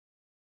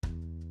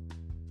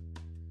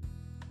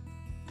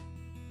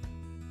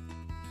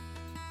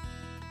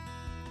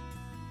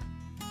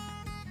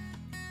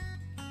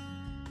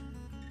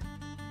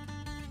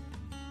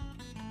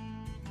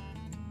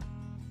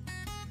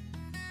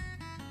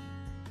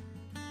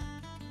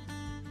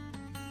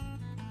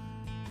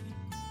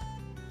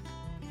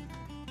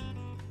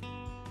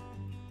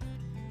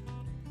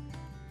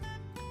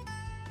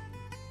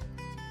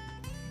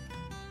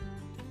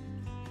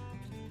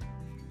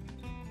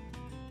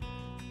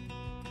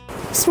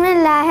بسم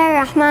الله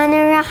الرحمن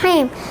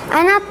الرحيم.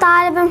 أنا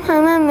الطالب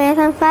محمد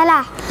ميثم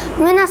فلاح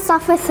من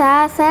الصف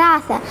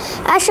الثالث.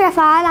 أشرف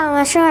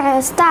على مشروع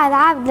الأستاذ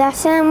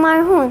الحسين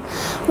مرهون،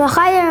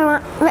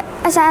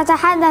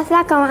 سأتحدث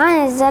لكم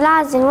عن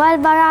الزلازل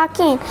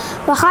والبراكين.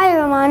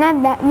 وخير ما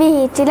نبدأ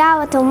به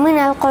تلاوة من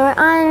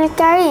القرآن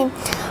الكريم.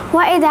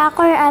 وإذا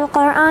قرأ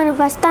القرآن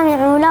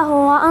فاستمعوا له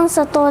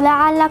وأنصتوا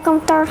لعلكم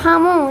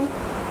ترحمون.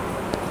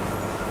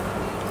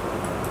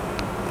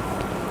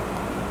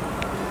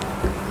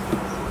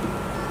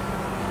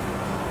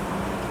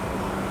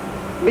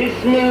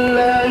 بسم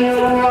الله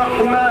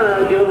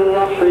الرحمن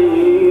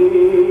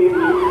الرحيم.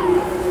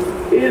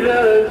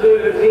 إذا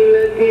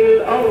زلزلت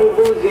الأرض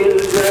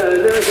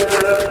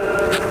زلزالها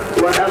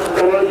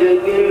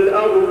وأخرجت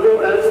الأرض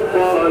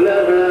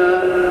أثقالها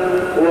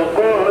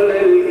وقال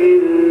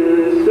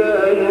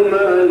الإنسان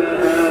ما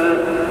لها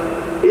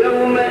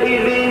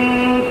يومئذ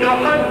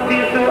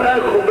تحدث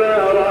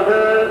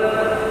أخبارها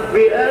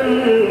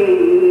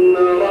بأن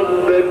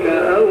ربك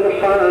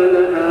أوحى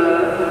لها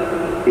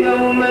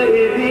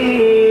يومئذ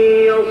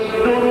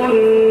يصدر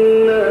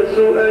الناس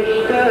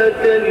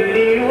أشتاتا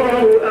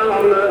ليروا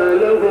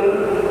أعمالهم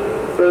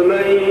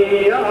فمن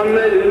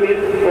يعمل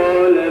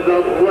مثقال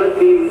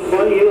ذرة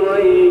خيرا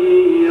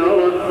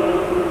يره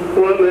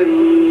ومن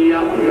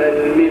يعمل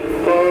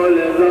مثقال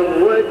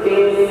ذرة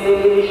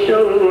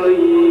شرا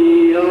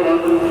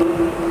يره.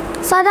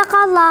 صدق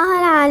الله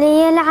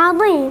العلي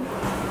العظيم.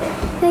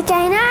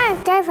 لكي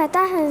نعرف كيف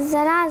تحدث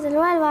الزلازل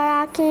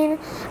والبراكين،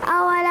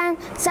 أولاً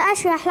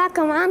سأشرح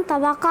لكم عن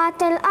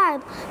طبقات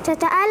الأرض.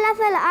 تتألف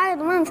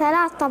الأرض من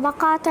 3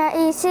 طبقات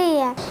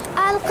رئيسية: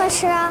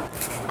 القشرة،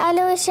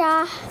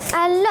 الوشاح،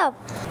 اللب.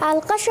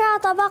 القشرة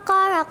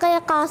طبقة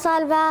رقيقة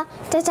صلبة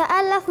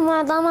تتألف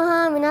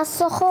معظمها من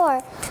الصخور.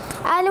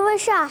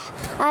 الوشاح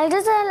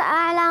الجزء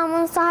الأعلى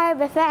منصهر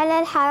بفعل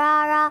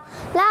الحرارة،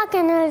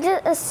 لكن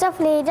الجزء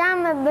السفلي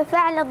جامد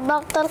بفعل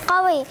الضغط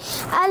القوي.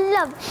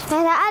 اللب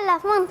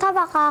يتألف من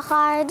طبقة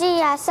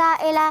خارجية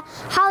سائلة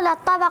حول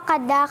الطبقة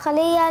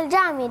الداخلية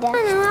الجامدة.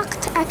 من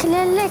وقت أكل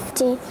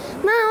اللتي.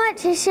 ما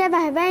وجه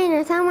الشبه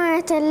بين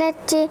ثمرة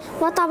اللتي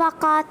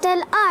وطبقات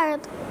الأرض؟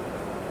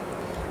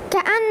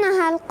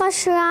 كأنها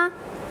القشرة،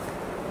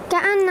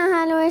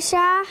 كأنها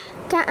الوشاح،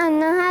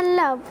 كأنها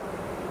اللب.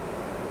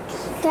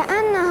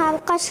 كأنها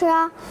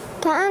القشرة،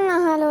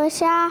 كأنها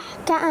الوشاح،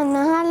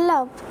 كأنها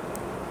اللب.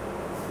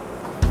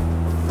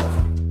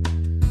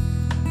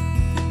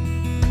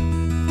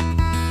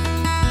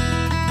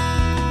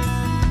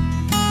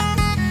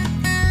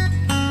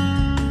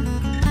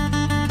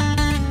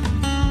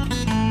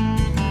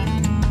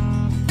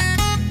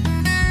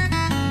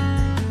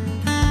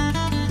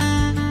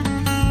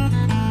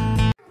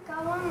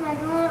 كون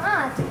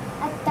مجموعات.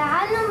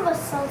 التعلم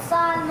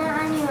بالصلصال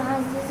معا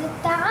يعزز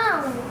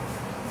التعاون.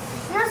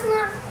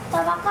 نصنع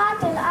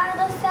طبقات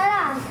الأرض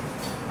الثلاث: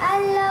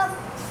 اللب،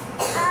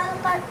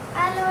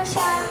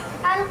 الوشاح،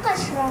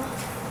 القشرة.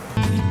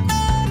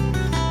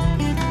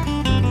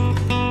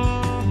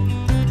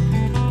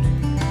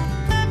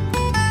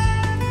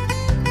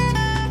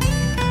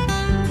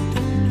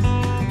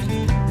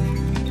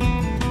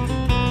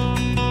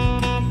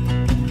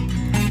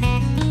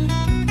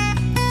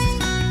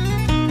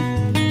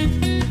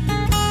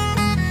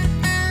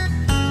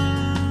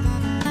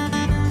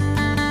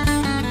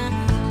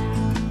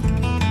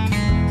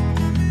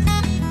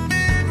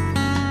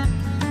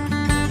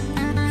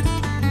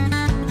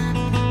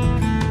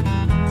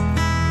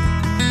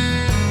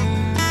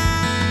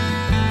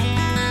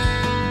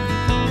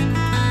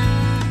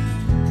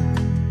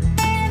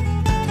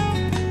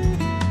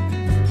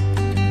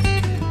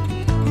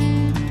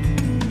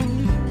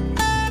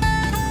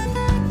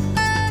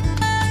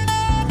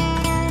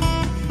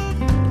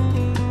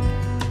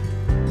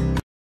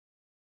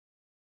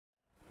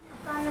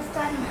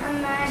 الأستاذ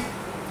محمد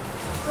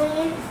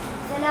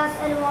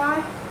 3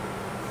 ألوان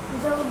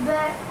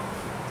مزوبة.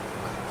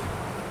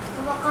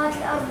 الطبقات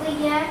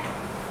الأرضية،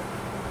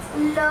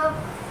 اللب،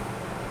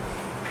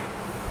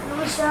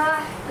 الوشاح،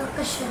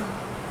 القشرة.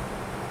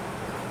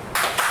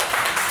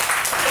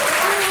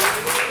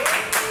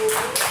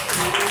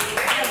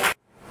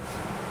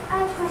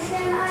 القشرة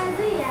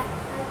الأرضية.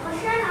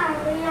 القشرة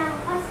الأرضية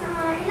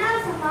مقسمة إلى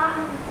صفائح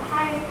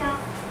متحركة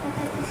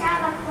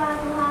وتتشابك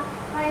بعضها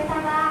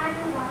ويتباعد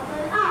بعض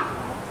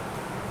الآخر.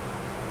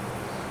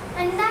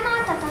 عندما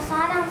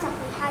تتصادم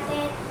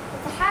صفيحتين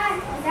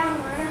تتحرك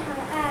إحداهما نحو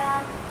الأعلى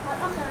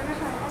والأخرى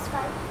نحو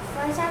الأسفل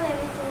ويسبب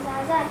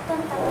اهتزازات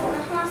تنتقل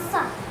نحو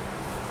السطح.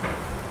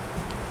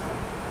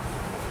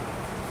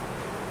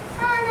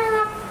 حان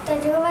وقت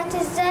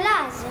تجربة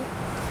الزلازل.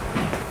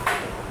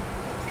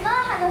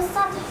 لاحظ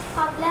السطح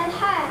قبل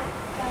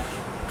الحركة.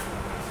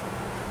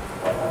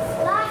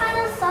 لاحظ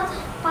السطح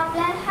قبل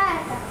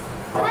الحركة.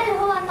 هل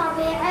هو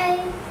طبيعي؟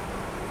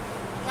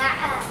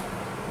 نعم.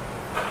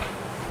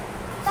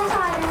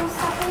 تصادم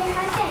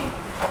الصفيحتين،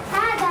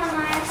 هذا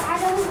ما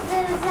يفعله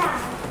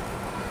الزلزال.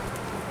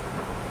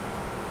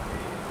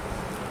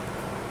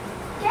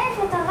 كيف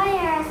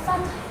تغير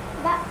السطح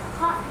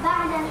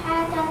بعد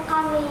الحركة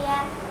القوية؟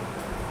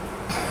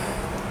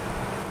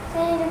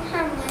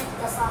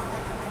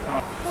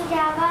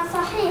 إجابة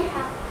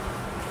صحيحة.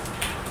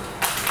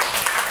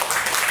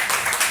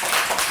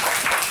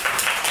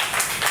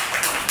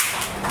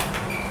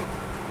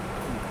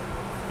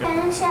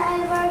 ينشأ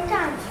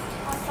البركان.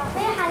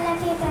 الصفيحة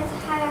التي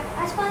تتحرك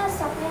أسفل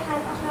الصفيحة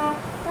الأخرى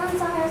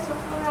تنصهر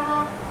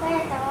صخورها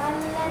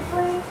ويتولد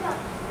بركان.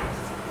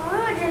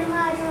 خروج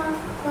الماء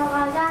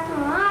وغازات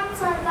مواد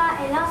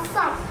صلبة إلى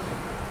السطح.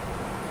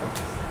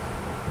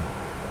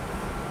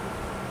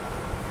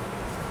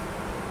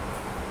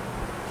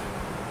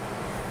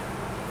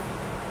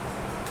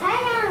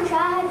 هيا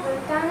نشاهد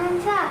بركانا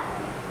ثاني.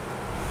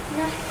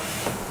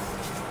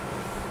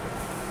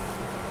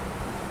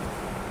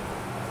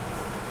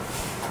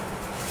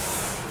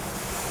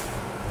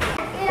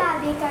 إلى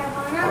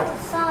بيكربونات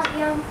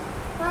الصوديوم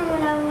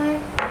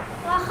وملون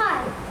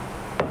وخل.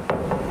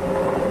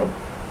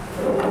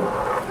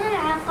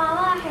 ملعقة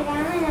واحدة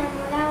من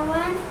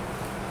الملون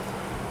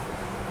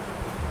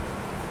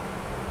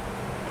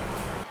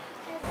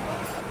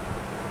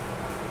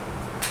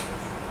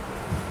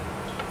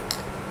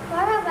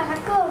وربع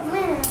كوب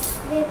من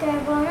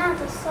بيكربونات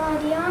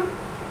الصوديوم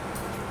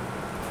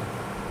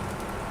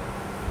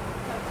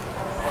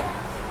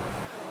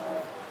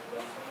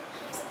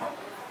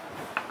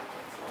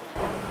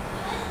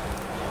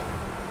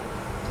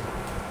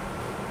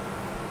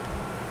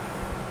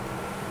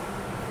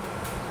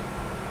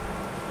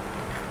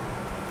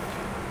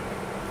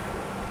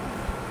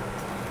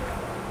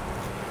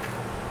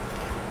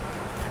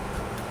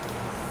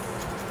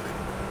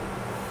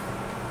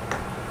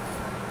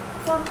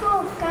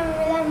وكوب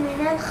كاملا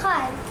من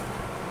الخل.